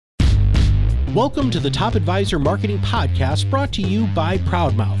Welcome to the Top Advisor Marketing Podcast brought to you by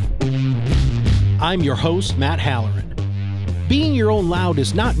ProudMouth. I'm your host, Matt Halloran. Being your own loud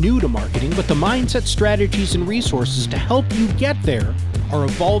is not new to marketing, but the mindset, strategies, and resources to help you get there are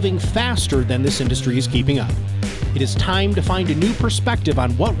evolving faster than this industry is keeping up. It is time to find a new perspective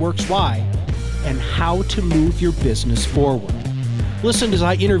on what works why and how to move your business forward. Listen as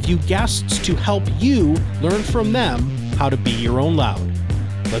I interview guests to help you learn from them how to be your own loud.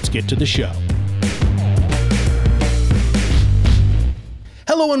 Let's get to the show.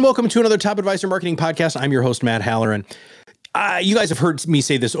 Hello and welcome to another Top Advisor Marketing Podcast. I'm your host, Matt Halloran. You guys have heard me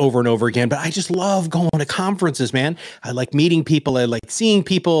say this over and over again, but I just love going to conferences, man. I like meeting people. I like seeing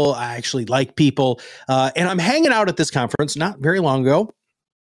people. I actually like people. And I'm hanging out at this conference not very long ago.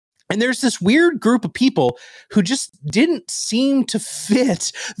 And there's this weird group of people who just didn't seem to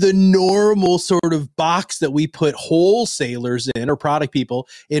fit the normal sort of box that we put wholesalers in or product people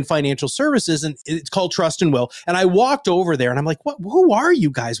in financial services. And it's called Trust and Will. And I walked over there and I'm like, what? Who are you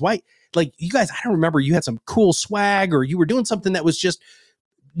guys? Why? Like, you guys, I don't remember, you had some cool swag or you were doing something that was just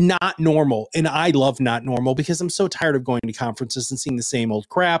not normal. And I love not normal because I'm so tired of going to conferences and seeing the same old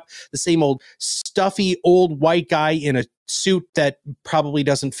crap, the same old stuffy old white guy in a suit that probably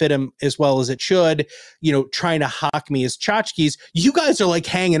doesn't fit him as well as it should, you know, trying to hawk me as tchotchkes. You guys are like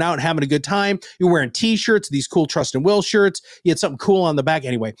hanging out and having a good time. You're wearing t-shirts, these cool Trust and Will shirts. You had something cool on the back.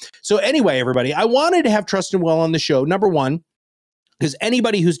 Anyway, everybody, I wanted to have Trust and Will on the show. Number one, because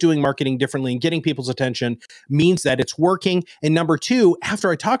anybody who's doing marketing differently and getting people's attention means that it's working. And number two,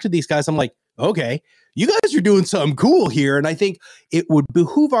 after I talk to these guys, I'm like, okay, you guys are doing something cool here. And I think it would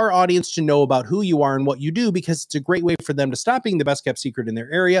behoove our audience to know about who you are and what you do, because it's a great way for them to stop being the best kept secret in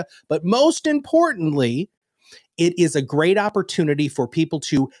their area. But most importantly, it is a great opportunity for people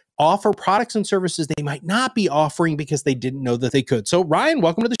to offer products and services they might not be offering because they didn't know that they could. So Ryan,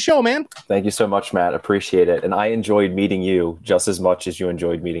 welcome to the show, man. Thank you so much, Matt. Appreciate it. And I enjoyed meeting you just as much as you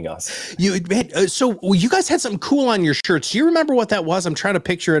enjoyed meeting us. So you guys had something cool on your shirts. Do you remember what that was? I'm trying to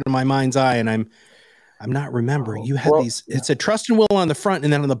picture it in my mind's eye and I'm not remembering. You had these, it said Trust and Will on the front,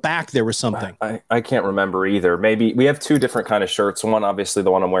 and then on the back, there was something. I can't remember either. Maybe we have two different kind of shirts. One, obviously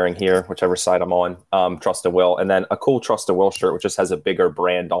the one I'm wearing here, whichever side I'm on, Trust and Will, and then a cool Trust and Will shirt, which just has a bigger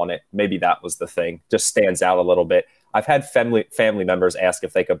brand on it. Maybe that was the thing. Just stands out a little bit. I've had family members ask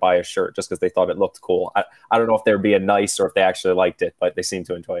if they could buy a shirt just because they thought it looked cool. I don't know if they were being nice or if they actually liked it, but they seem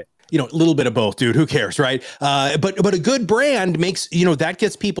to enjoy it. You know, a little bit of both, dude. Who cares, right? But a good brand makes, that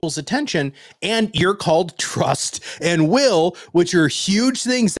gets people's attention. And you're called Trust and Will, which are huge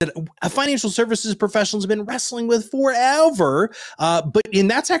things that financial services professionals have been wrestling with forever. And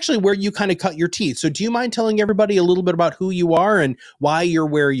that's actually where you kind of cut your teeth. So do you mind telling everybody a little bit about who you are and why you're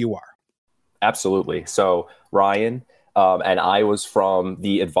where you are? Absolutely. So Ryan, and I was from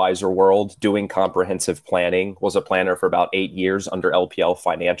the advisor world doing comprehensive planning, was a planner for about 8 years under LPL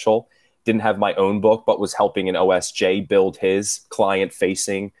Financial. Didn't have my own book, but was helping an OSJ build his client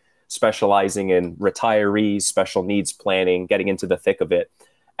facing, specializing in retirees, special needs planning, getting into the thick of it.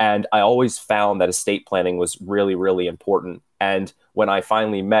 And I always found that estate planning was really, really important. And when I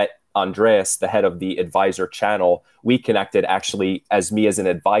finally met Andreas, the head of the advisor channel, we connected actually as me as an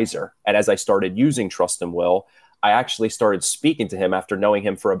advisor. And as I started using Trust and Will, I actually started speaking to him after knowing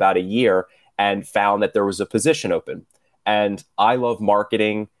him for about a year and found that there was a position open. And I love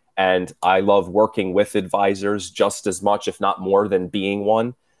marketing and I love working with advisors just as much, if not more, than being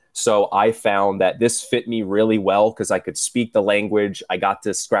one. So I found that this fit me really well because I could speak the language. I got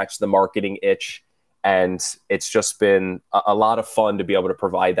to scratch the marketing itch. And it's just been a lot of fun to be able to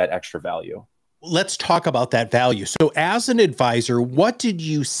provide that extra value. Let's talk about that value. So as an advisor, what did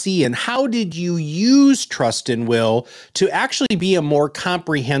you see and how did you use Trust and Will to actually be a more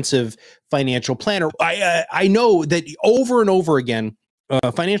comprehensive financial planner? I know that over and over again,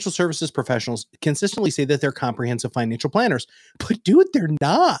 financial services professionals consistently say that they're comprehensive financial planners, but dude, they're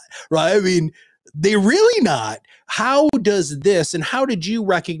not, right? I mean, they're really not. How does this, and how did you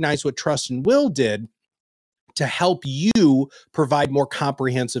recognize what Trust and Will did to help you provide more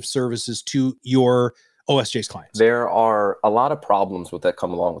comprehensive services to your OSJ's clients? There are a lot of problems that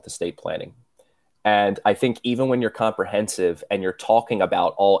come along with estate planning. And I think even when you're comprehensive and you're talking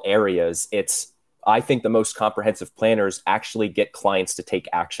about all areas, I think the most comprehensive planners actually get clients to take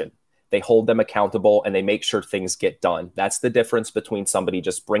action. They hold them accountable and they make sure things get done. That's the difference between somebody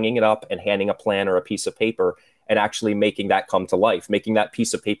just bringing it up and handing a plan or a piece of paper and actually making that come to life, making that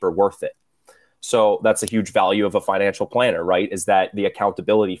piece of paper worth it. So that's a huge value of a financial planner, right? Is that the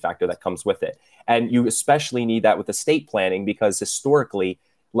accountability factor that comes with it. And you especially need that with estate planning because historically,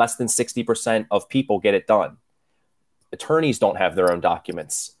 less than 60% of people get it done. Attorneys don't have their own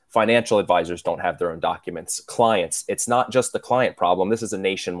documents. Financial advisors don't have their own documents. Clients, it's not just the client problem. This is a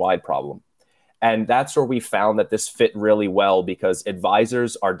nationwide problem. And that's where we found that this fit really well, because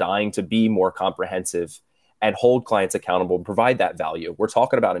advisors are dying to be more comprehensive and hold clients accountable and provide that value. We're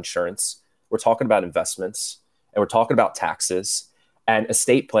talking about insurance, we're talking about investments, and we're talking about taxes. And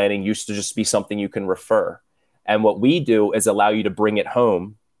estate planning used to just be something you can refer. And what we do is allow you to bring it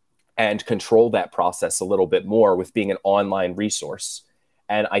home and control that process a little bit more with being an online resource.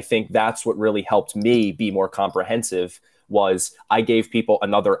 And I think that's what really helped me be more comprehensive, was I gave people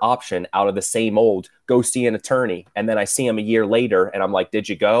another option out of the same old, go see an attorney. And then I see them a year later and I'm like, did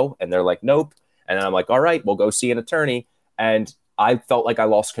you go? And they're like, nope. And then I'm like, all right, we'll go see an attorney. And I felt like I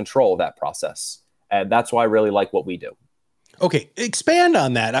lost control of that process. And that's why I really like what we do. Okay, expand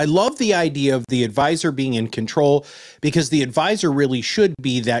on that. I love the idea of the advisor being in control, because the advisor really should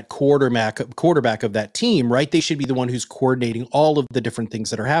be that quarterback of that team, right? They should be the one who's coordinating all of the different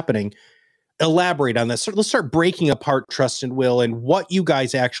things that are happening. Elaborate on this. So let's start breaking apart trust and will and what you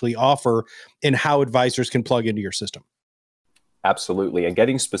guys actually offer and how advisors can plug into your system. Absolutely. And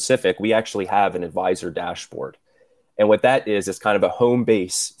getting specific, we actually have an advisor dashboard. And what that is kind of a home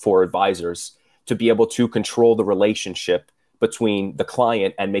base for advisors to be able to control the relationship between the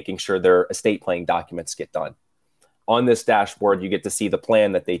client and making sure their estate planning documents get done. On this dashboard, you get to see the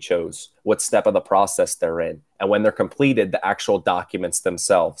plan that they chose, what step of the process they're in, and when they're completed, the actual documents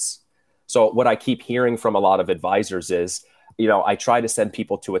themselves. So what I keep hearing from a lot of advisors is, I try to send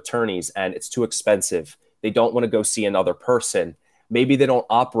people to attorneys and it's too expensive. They don't want to go see another person. Maybe they don't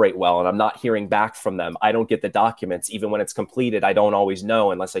operate well and I'm not hearing back from them. I don't get the documents. Even when it's completed, I don't always know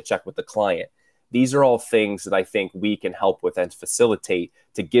unless I check with the client. These are all things that I think we can help with and facilitate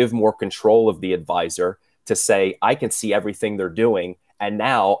to give more control of the advisor, to say, I can see everything they're doing. And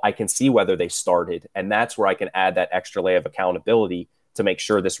now I can see whether they started. And that's where I can add that extra layer of accountability to make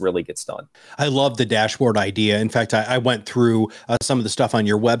sure this really gets done. I love the dashboard idea. In fact, I went through some of the stuff on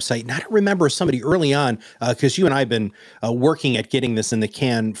your website, and I don't remember somebody early on, because you and I have been working at getting this in the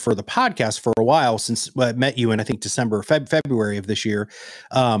can for the podcast for a while, since I met you in, I think, December, February of this year.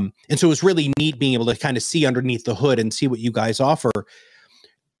 And so it was really neat being able to kind of see underneath the hood and see what you guys offer.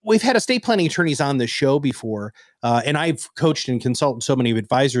 We've had estate planning attorneys on the show before, and I've coached and consulted so many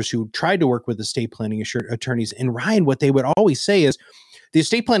advisors who tried to work with estate planning attorneys. And Ryan, what they would always say is the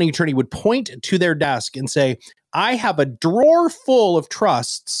estate planning attorney would point to their desk and say, I have a drawer full of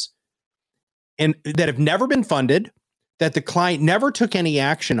trusts and that have never been funded, that the client never took any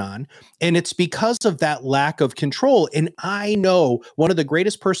action on. And it's because of that lack of control. And I know one of the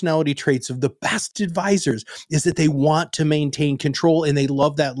greatest personality traits of the best advisors is that they want to maintain control and they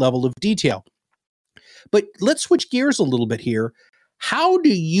love that level of detail. But let's switch gears a little bit here. How do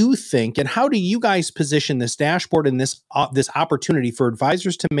you think, and how do you guys position this dashboard and this opportunity for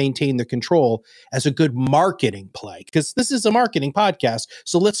advisors to maintain the control as a good marketing play? Because this is a marketing podcast.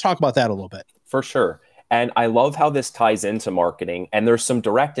 So let's talk about that a little bit. For sure. And I love how this ties into marketing. And there's some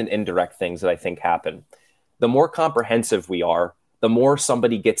direct and indirect things that I think happen. The more comprehensive we are, the more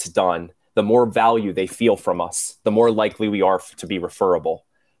somebody gets done, the more value they feel from us, the more likely we are to be referable.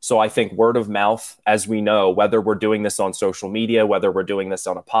 So I think word of mouth, as we know, whether we're doing this on social media, whether we're doing this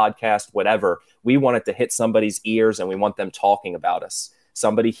on a podcast, whatever, we want it to hit somebody's ears and we want them talking about us.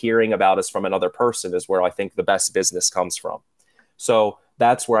 Somebody hearing about us from another person is where I think the best business comes from. So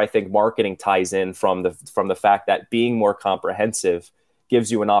that's where I think marketing ties in from the fact that being more comprehensive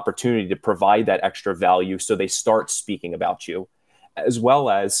gives you an opportunity to provide that extra value so they start speaking about you, as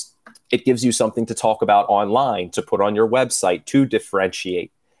well as it gives you something to talk about online, to put on your website, to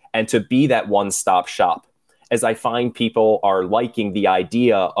differentiate, and to be that one-stop shop. As I find people are liking the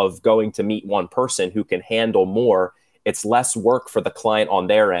idea of going to meet one person who can handle more, it's less work for the client on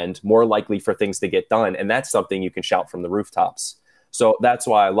their end, more likely for things to get done. And that's something you can shout from the rooftops. So that's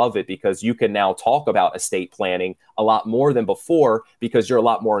why I love it, because you can now talk about estate planning a lot more than before, because you're a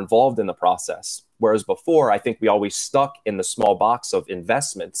lot more involved in the process. Whereas before, I think we always stuck in the small box of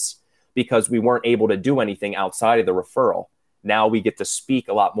investments because we weren't able to do anything outside of the referral. Now we get to speak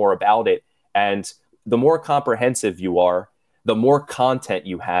a lot more about it. And the more comprehensive you are, the more content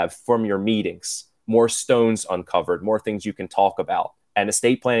you have from your meetings, more stones uncovered, more things you can talk about. And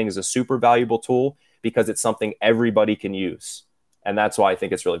estate planning is a super valuable tool because it's something everybody can use. And that's why I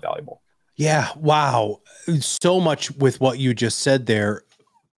think it's really valuable. Yeah. Wow. So much with what you just said there.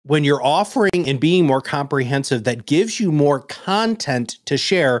 When you're offering and being more comprehensive, that gives you more content to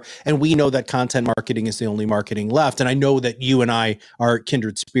share. And we know that content marketing is the only marketing left. And I know that you and I are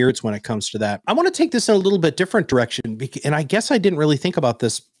kindred spirits when it comes to that. I want to take this in a little bit different direction. And I guess I didn't really think about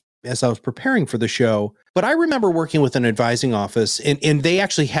this as I was preparing for the show, but I remember working with an advising office, and they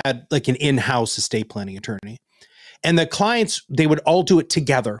actually had like an in-house estate planning attorney. And the clients, they would all do it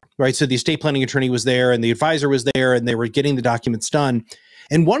together, right? So the estate planning attorney was there and the advisor was there and they were getting the documents done.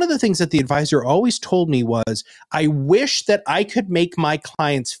 And one of the things that the advisor always told me was, I wish that I could make my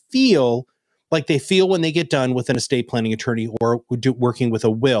clients feel like they feel when they get done with an estate planning attorney or working with a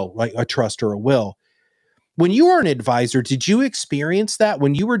will, like a trust or a will. When you were an advisor, did you experience that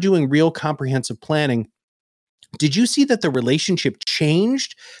when you were doing real comprehensive planning? Did you see that the relationship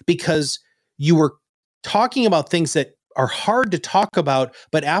changed because you were talking about things that are hard to talk about,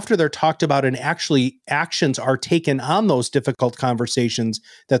 but after they're talked about and actually actions are taken on those difficult conversations,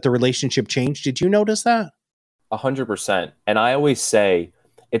 that the relationship changed? Did you notice that? 100%. And I always say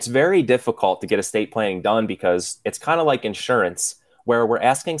it's very difficult to get estate planning done because it's kind of like insurance, where we're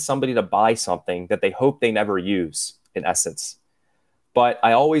asking somebody to buy something that they hope they never use, in essence. But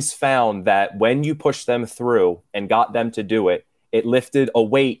I always found that when you push them through and got them to do it, it lifted a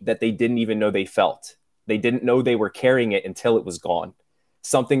weight that they didn't even know they felt. They didn't know they were carrying it until it was gone,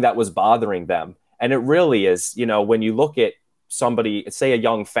 something that was bothering them. And it really is, you know, when you look at somebody, say a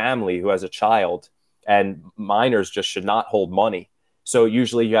young family who has a child, and minors just should not hold money. So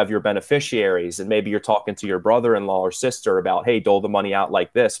usually you have your beneficiaries, and maybe you're talking to your brother-in-law or sister about, hey, dole the money out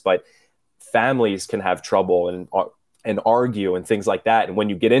like this. But families can have trouble and argue and things like that. And when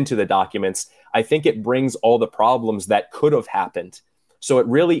you get into the documents, I think it brings all the problems that could have happened. So it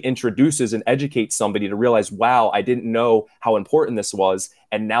really introduces and educates somebody to realize, wow, I didn't know how important this was.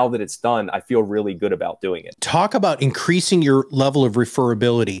 And now that it's done, I feel really good about doing it. Talk about increasing your level of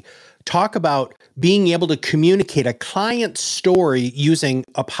referrability. Talk about being able to communicate a client story using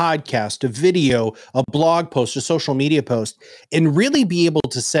a podcast, a video, a blog post, a social media post, and really be able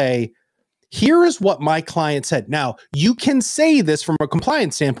to say, here is what my client said. Now, you can say this from a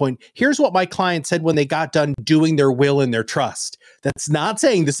compliance standpoint. Here's what my client said when they got done doing their will and their trust. That's not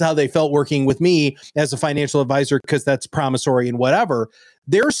saying this is how they felt working with me as a financial advisor, because that's promissory and whatever.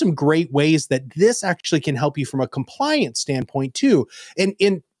 There are some great ways that this actually can help you from a compliance standpoint too. And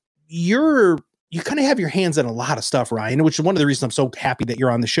you kind of have your hands in a lot of stuff, Ryan, which is one of the reasons I'm so happy that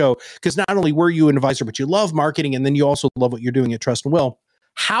you're on the show, because not only were you an advisor, but you love marketing, and then you also love what you're doing at Trust and Will.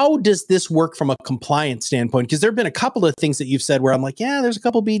 How does this work from a compliance standpoint? Because there have been a couple of things that you've said where I'm like, yeah, there's a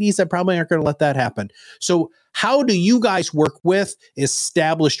couple of BDs that probably aren't going to let that happen. So how do you guys work with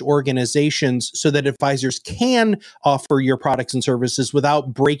established organizations so that advisors can offer your products and services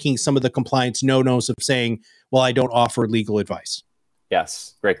without breaking some of the compliance no-nos of saying, well, I don't offer legal advice?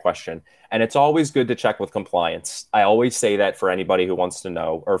 Yes, great question. And it's always good to check with compliance. I always say that for anybody who wants to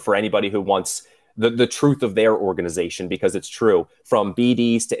know, or for anybody who wants the truth of their organization, because it's true. From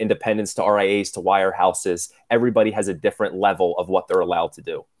BDs to independents to RIAs to wirehouses, everybody has a different level of what they're allowed to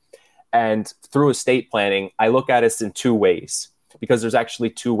do. And through estate planning, I look at us in two ways, because there's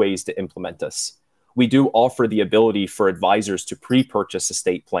actually two ways to implement this. We do offer the ability for advisors to pre-purchase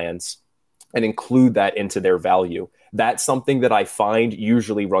estate plans and include that into their value. That's something that I find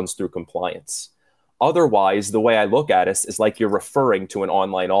usually runs through compliance. Otherwise, the way I look at us is like you're referring to an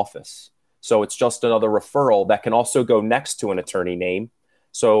online office. So it's just another referral that can also go next to an attorney name.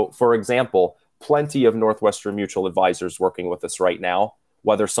 So for example, plenty of Northwestern Mutual advisors working with us right now,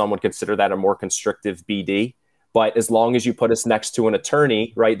 whether some would consider that a more constrictive BD. But as long as you put us next to an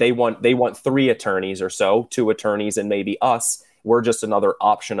attorney, right, they want 3 attorneys or so, 2 attorneys and maybe us. We're just another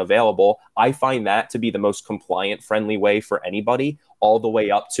option available. I find that to be the most compliant, friendly way for anybody, all the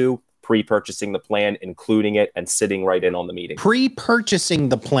way up to pre-purchasing the plan, including it, and sitting right in on the meeting. Pre-purchasing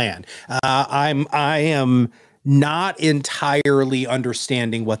the plan. I am not entirely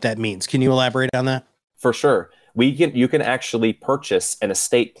understanding what that means. Can you elaborate on that? For sure. You can actually purchase an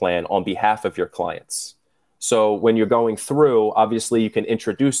estate plan on behalf of your clients. So when you're going through, obviously you can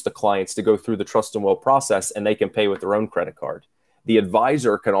introduce the clients to go through the trust and will process, and they can pay with their own credit card. The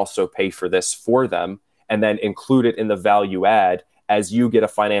advisor can also pay for this for them and then include it in the value add, as you get a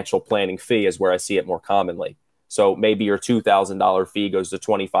financial planning fee, is where I see it more commonly. So maybe your $2,000 fee goes to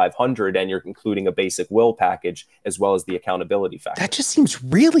 $2,500, and you're including a basic will package as well as the accountability factor. That just seems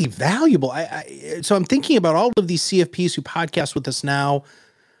really valuable. So I'm thinking about all of these CFPs who podcast with us now,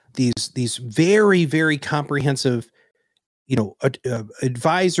 these very, very comprehensive,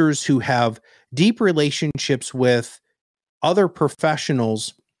 advisors who have deep relationships with other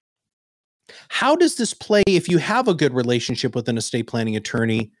professionals. How does this play if you have a good relationship with an estate planning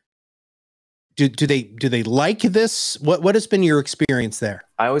attorney? Do they like this? What has been your experience there?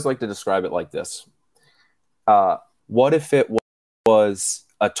 I always like to describe it like this. What if it was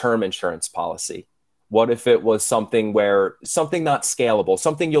a term insurance policy What if it was something not scalable,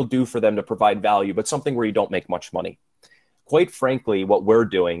 something you'll do for them to provide value, but something where you don't make much money? Quite frankly, what we're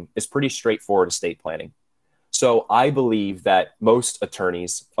doing is pretty straightforward estate planning. So I believe that most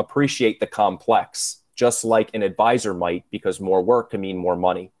attorneys appreciate the complex, just like an advisor might, because more work can mean more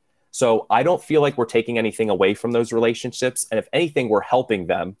money. So I don't feel like we're taking anything away from those relationships. And if anything, we're helping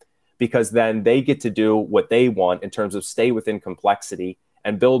them, because then they get to do what they want in terms of stay within complexity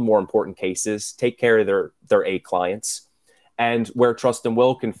and build more important cases, take care of their A clients. And where trust and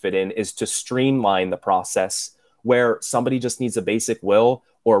will can fit in is to streamline the process, where somebody just needs a basic will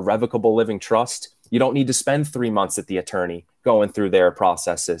or a revocable living trust. You don't need to spend 3 months at the attorney going through their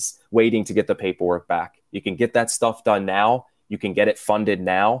processes, waiting to get the paperwork back. You can get that stuff done now. You can get it funded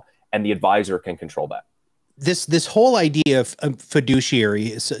now, and the advisor can control that. This whole idea of fiduciary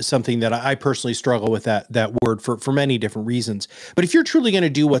is something that I personally struggle with that word for many different reasons. But if you're truly going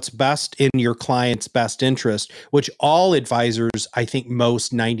to do what's best in your client's best interest, which all advisors, I think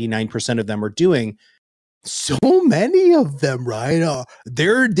most 99% of them are doing, so many of them, right?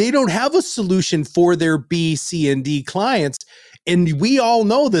 They don't have a solution for their B, C, and D clients. And we all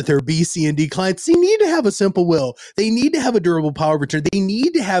know that their B, C, and D clients, they need to have a simple will. They need to have a durable power of return. They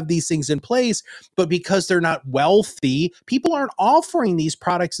need to have these things in place. But because they're not wealthy, people aren't offering these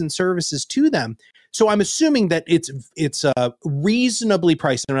products and services to them. So I'm assuming that it's reasonably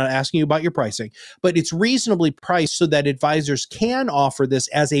priced. I'm not asking you about your pricing, but it's reasonably priced so that advisors can offer this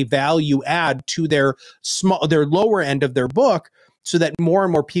as a value add to their lower end of their book, so that more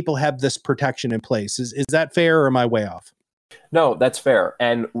and more people have this protection in place. Is that fair, or am I way off? No, that's fair.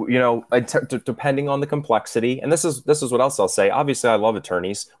 And, depending on the complexity, and this is what else I'll say. Obviously, I love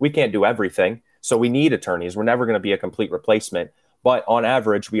attorneys. We can't do everything, so we need attorneys. We're never going to be a complete replacement. But on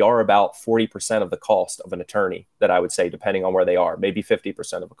average, we are about 40% of the cost of an attorney, that I would say, depending on where they are, maybe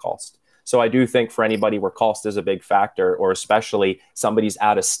 50% of the cost. So I do think for anybody where cost is a big factor, or especially somebody's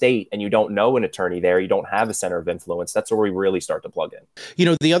out of state and you don't know an attorney there, you don't have a center of influence, that's where we really start to plug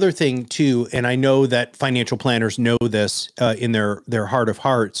in. The other thing too, and I know that financial planners know this in their heart of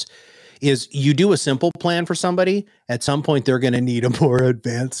hearts, is you do a simple plan for somebody, at some point they're going to need a more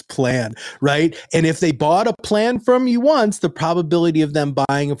advanced plan, right? And if they bought a plan from you once, the probability of them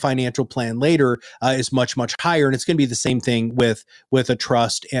buying a financial plan later is much, much higher. And it's going to be the same thing with a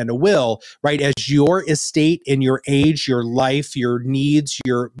trust and a will, right? As your estate and your age, your life, your needs,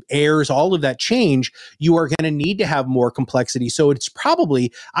 your heirs, all of that change, you are going to need to have more complexity. So it's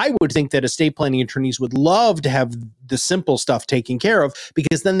probably, I would think that estate planning attorneys would love to have the simple stuff taken care of,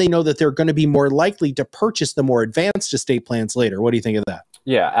 because then they know that they're going to be more likely to purchase the more advanced estate plans later. What do you think of that?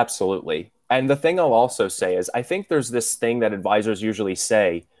 Yeah, absolutely. And the thing I'll also say is, I think there's this thing that advisors usually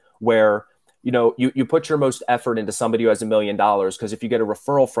say where, you put your most effort into somebody who has $1 million, because if you get a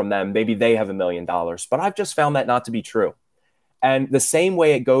referral from them, maybe they have $1 million. But I've just found that not to be true. And the same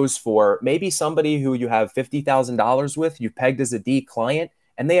way it goes for maybe somebody who you have $50,000 with, you pegged as a D client,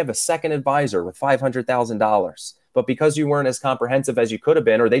 and they have a second advisor with $500,000. But because you weren't as comprehensive as you could have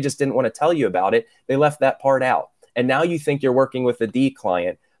been, or they just didn't want to tell you about it, they left that part out. And now you think you're working with a D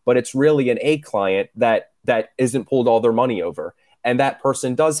client, but it's really an A client that isn't pulled all their money over. And that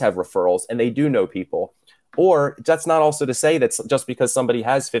person does have referrals and they do know people. Or that's not also to say that just because somebody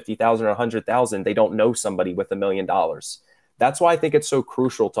has 50,000 or 100,000, they don't know somebody with $1 million. That's why I think it's so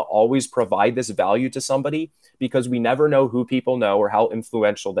crucial to always provide this value to somebody, because we never know who people know or how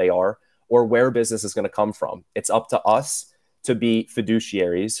influential they are, or where business is going to come from. It's up to us to be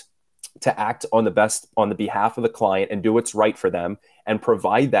fiduciaries, to act on the behalf of the client and do what's right for them and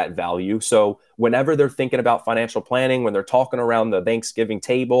provide that value. So whenever they're thinking about financial planning, when they're talking around the Thanksgiving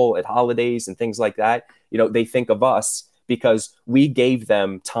table at holidays and things like that, they think of us because we gave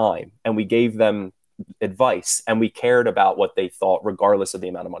them time and we gave them advice and we cared about what they thought, regardless of the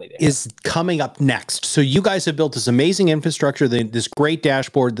amount of money they had. Is coming up next. So you guys have built this amazing infrastructure, this great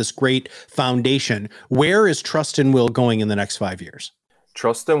dashboard, this great foundation. Where is Trust and Will going in the next 5 years?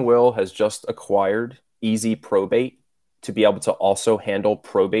 Trust and Will has just acquired Easy Probate to be able to also handle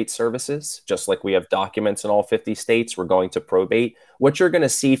probate services. Just like we have documents in all 50 states, we're going to probate. What you're going to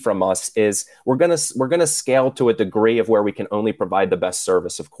see from us is we're going to scale to a degree of where we can only provide the best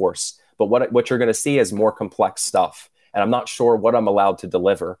service, of course. But what you're going to see is more complex stuff. And I'm not sure what I'm allowed to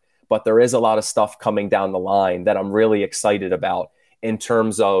deliver, but there is a lot of stuff coming down the line that I'm really excited about in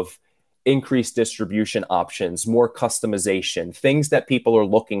terms of increased distribution options, more customization, things that people are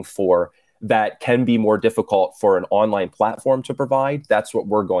looking for that can be more difficult for an online platform to provide. That's what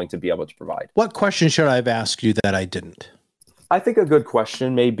we're going to be able to provide. What question should I have asked you that I didn't? I think a good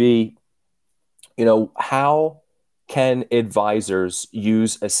question may be, how can advisors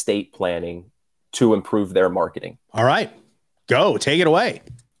use estate planning to improve their marketing. All right, go, take it away.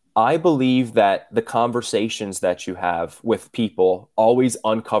 I believe that the conversations that you have with people always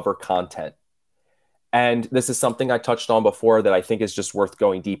uncover content. And this is something I touched on before that I think is just worth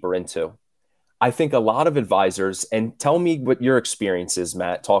going deeper into. I think a lot of advisors, and tell me what your experience is,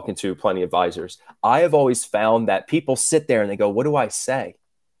 Matt, talking to plenty of advisors. I have always found that people sit there and they go, what do I say?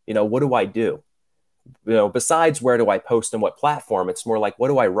 What do I do? Besides where do I post and what platform, it's more like, what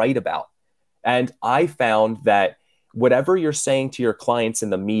do I write about? And I found that whatever you're saying to your clients in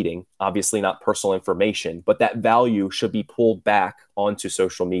the meeting, obviously not personal information, but that value should be pulled back onto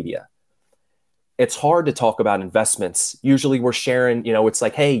social media. It's hard to talk about investments. Usually we're sharing, it's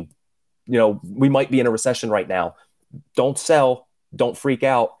like, hey, we might be in a recession right now. Don't sell, don't freak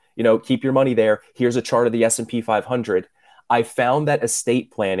out, keep your money there. Here's a chart of the S&P 500. I found that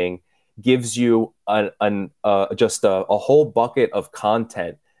estate planning gives you just a whole bucket of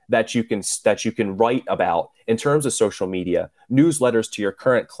content that you can write about in terms of social media, newsletters to your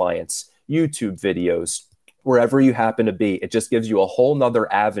current clients, YouTube videos, wherever you happen to be. It just gives you a whole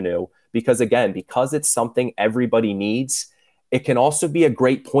nother avenue because it's something everybody needs. It can also be a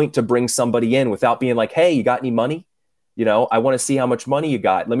great point to bring somebody in without being like, hey, you got any money? I want to see how much money you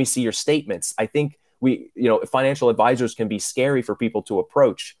got. Let me see your statements. I think financial advisors can be scary for people to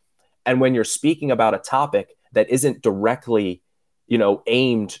approach. And when you're speaking about a topic that isn't directly,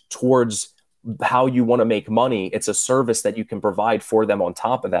 aimed towards how you want to make money, it's a service that you can provide for them on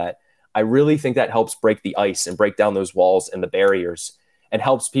top of that. I really think that helps break the ice and break down those walls and the barriers, and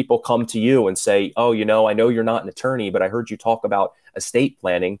helps people come to you and say, oh, I know you're not an attorney, but I heard you talk about estate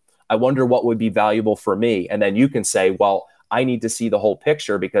planning. I wonder what would be valuable for me. And then you can say, well, I need to see the whole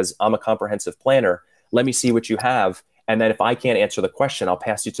picture because I'm a comprehensive planner. Let me see what you have. And then if I can't answer the question, I'll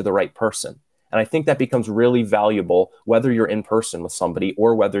pass you to the right person. And I think that becomes really valuable, whether you're in person with somebody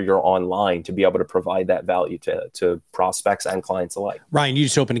or whether you're online, to be able to provide that value to prospects and clients alike. Ryan, you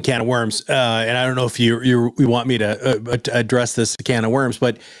just opened a can of worms. And I don't know if you want me to address this can of worms,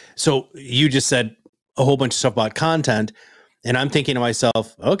 but so you just said a whole bunch of stuff about content. And I'm thinking to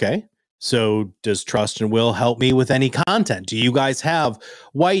myself, okay, so does Trust and Will help me with any content? Do you guys have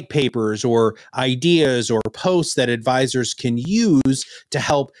white papers or ideas or posts that advisors can use to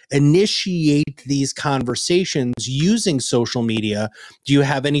help initiate these conversations using social media? Do you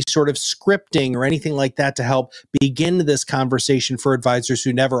have any sort of scripting or anything like that to help begin this conversation for advisors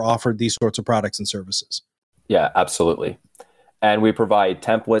who never offered these sorts of products and services? Yeah, absolutely. And we provide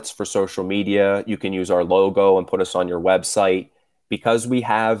templates for social media. You can use our logo and put us on your website. Because we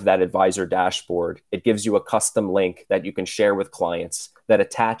have that advisor dashboard, it gives you a custom link that you can share with clients that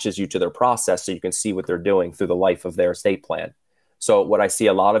attaches you to their process so you can see what they're doing through the life of their estate plan. So what I see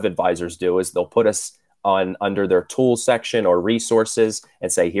a lot of advisors do is they'll put us on under their tools section or resources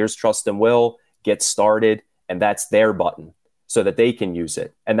and say, here's Trust and Will, get started. And that's their button so that they can use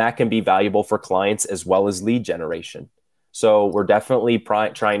it. And that can be valuable for clients as well as lead generation. So we're definitely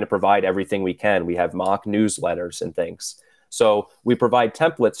trying to provide everything we can. We have mock newsletters and things. So we provide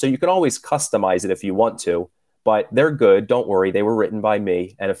templates, so you can always customize it if you want to, but they're good. Don't worry. They were written by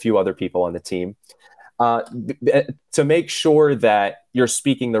me and a few other people on the team to make sure that you're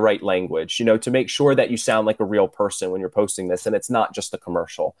speaking the right language, to make sure that you sound like a real person when you're posting this and it's not just a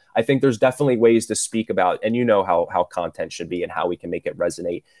commercial. I think there's definitely ways to speak about, and how content should be and how we can make it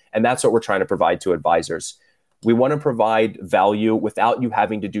resonate. And that's what we're trying to provide to advisors. We want to provide value without you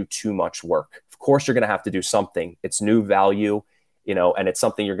having to do too much work. Of course, you're going to have to do something. It's new value, and it's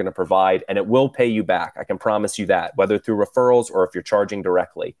something you're going to provide, and it will pay you back. I can promise you that, whether through referrals or if you're charging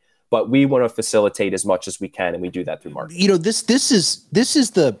directly. But we want to facilitate as much as we can, and we do that through marketing. This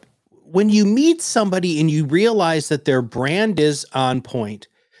is the when you meet somebody and you realize that their brand is on point,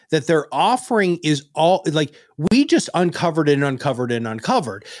 that their offering is all like we just uncovered,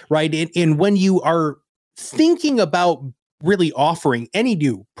 right? And when you are thinking about really offering any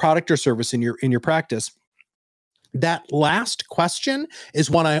new product or service in your practice, that last question is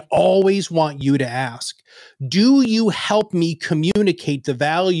one I always want you to ask. Do you help me communicate the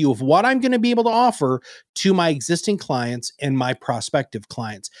value of what I'm going to be able to offer to my existing clients and my prospective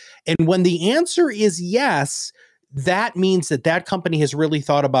clients? And when the answer is yes, that means that company has really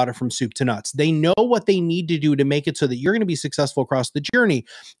thought about it from soup to nuts. They know what they need to do to make it so that you're going to be successful across the journey.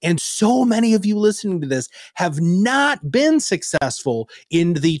 And so many of you listening to this have not been successful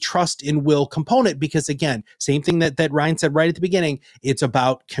in the Trust and Will component because, again, same thing that Ryan said right at the beginning, it's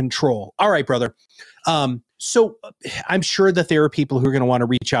about control. All right, brother. So I'm sure that there are people who are going to want to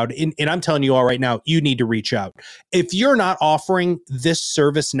reach out. And I'm telling you all right now, you need to reach out. If you're not offering this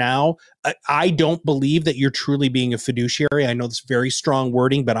service now, I don't believe that you're truly being a fiduciary. I know this very strong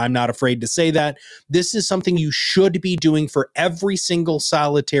wording, but I'm not afraid to say that. This is something you should be doing for every single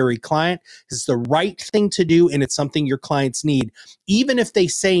solitary client. It's the right thing to do, and it's something your clients need. Even if they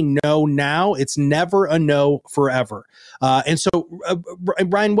say no now, it's never a no forever. And so,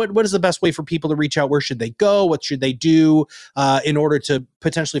 Ryan, what is the best way for people to reach out? Where should they go? What should they do in order to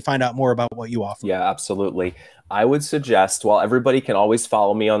potentially find out more about what you offer? Yeah, absolutely. I would suggest, while everybody can always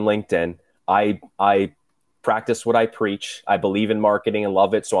follow me on LinkedIn, I practice what I preach. I believe in marketing and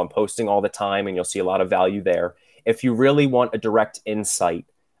love it, so I'm posting all the time, and you'll see a lot of value there. If you really want a direct insight,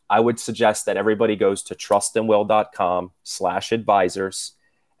 I would suggest that everybody goes to trustandwill.com/advisors,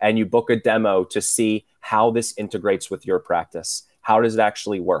 and you book a demo to see how this integrates with your practice. How does it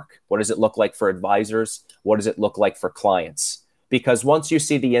actually work? What does it look like for advisors? What does it look like for clients? Because once you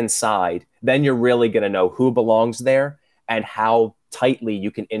see the inside, then you're really going to know who belongs there and how tightly you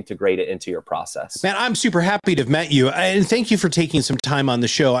can integrate it into your process. Man, I'm super happy to have met you. And thank you for taking some time on the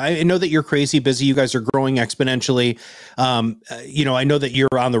show. I know that you're crazy busy. You guys are growing exponentially. I know that you're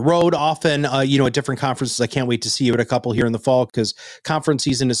on the road often, at different conferences. I can't wait to see you at a couple here in the fall because conference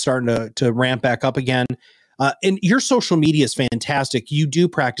season is starting to ramp back up again. And your social media is fantastic. You do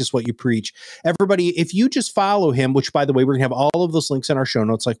practice what you preach. Everybody, if you just follow him, which by the way, we're gonna have all of those links in our show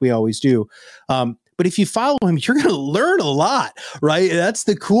notes like we always do. But if you follow him, you're going to learn a lot, right? That's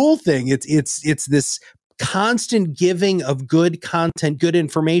the cool thing. It's this constant giving of good content, good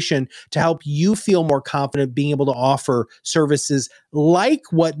information to help you feel more confident being able to offer services like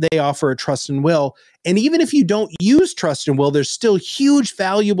what they offer at Trust and Will. And even if you don't use Trust and Will, there's still huge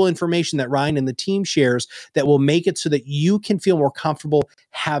valuable information that Ryan and the team shares that will make it so that you can feel more comfortable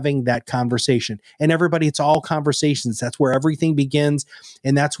having that conversation. And everybody, it's all conversations. That's where everything begins.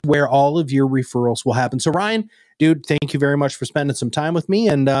 And that's where all of your referrals will happen. So Ryan, dude, thank you very much for spending some time with me.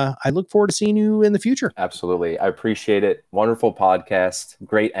 And I look forward to seeing you in the future. Absolutely. I appreciate it. Wonderful podcast.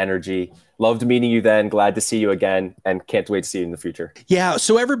 Great energy. Loved meeting you then. Glad to see you again. And can't wait to see you in the future. Yeah.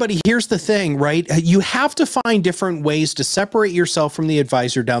 So everybody, here's the thing, right? You have to find different ways to separate yourself from the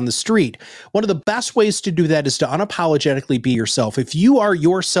advisor down the street. One of the best ways to do that is to unapologetically be yourself. If you are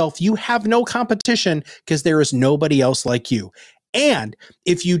yourself, you have no competition because there is nobody else like you. And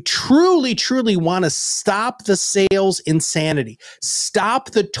if you truly, truly want to stop the sales insanity,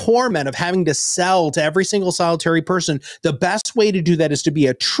 stop the torment of having to sell to every single solitary person, the best way to do that is to be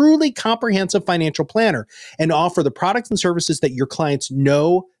a truly comprehensive financial planner and offer the products and services that your clients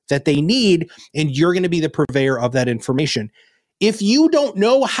know that they need, and you're going to be the purveyor of that information. If you don't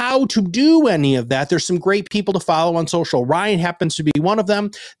know how to do any of that, there's some great people to follow on social. Ryan happens to be one of them.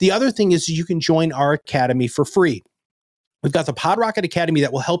 The other thing is you can join our academy for free. We've got the PodRocket Academy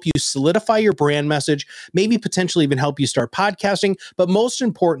that will help you solidify your brand message, maybe potentially even help you start podcasting, but most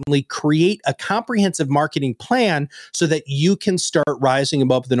importantly, create a comprehensive marketing plan so that you can start rising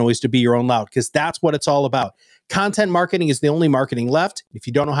above the noise to be your own loud, because that's what it's all about. Content marketing is the only marketing left. If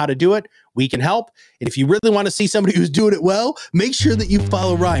you don't know how to do it, we can help. And if you really want to see somebody who's doing it well, make sure that you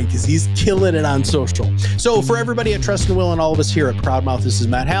follow Ryan because he's killing it on social. So for everybody at Trust and Will and all of us here at ProudMouth, this is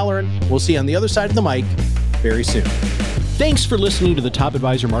Matt Halloran. We'll see you on the other side of the mic very soon. Thanks for listening to the Top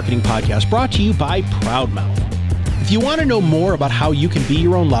Advisor Marketing Podcast, brought to you by ProudMouth. If you want to know more about how you can be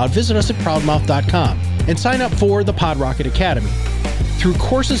your own loud, visit us at ProudMouth.com and sign up for the PodRocket Academy. Through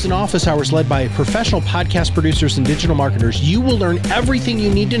courses and office hours led by professional podcast producers and digital marketers, you will learn everything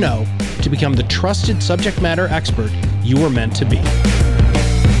you need to know to become the trusted subject matter expert you are meant to be.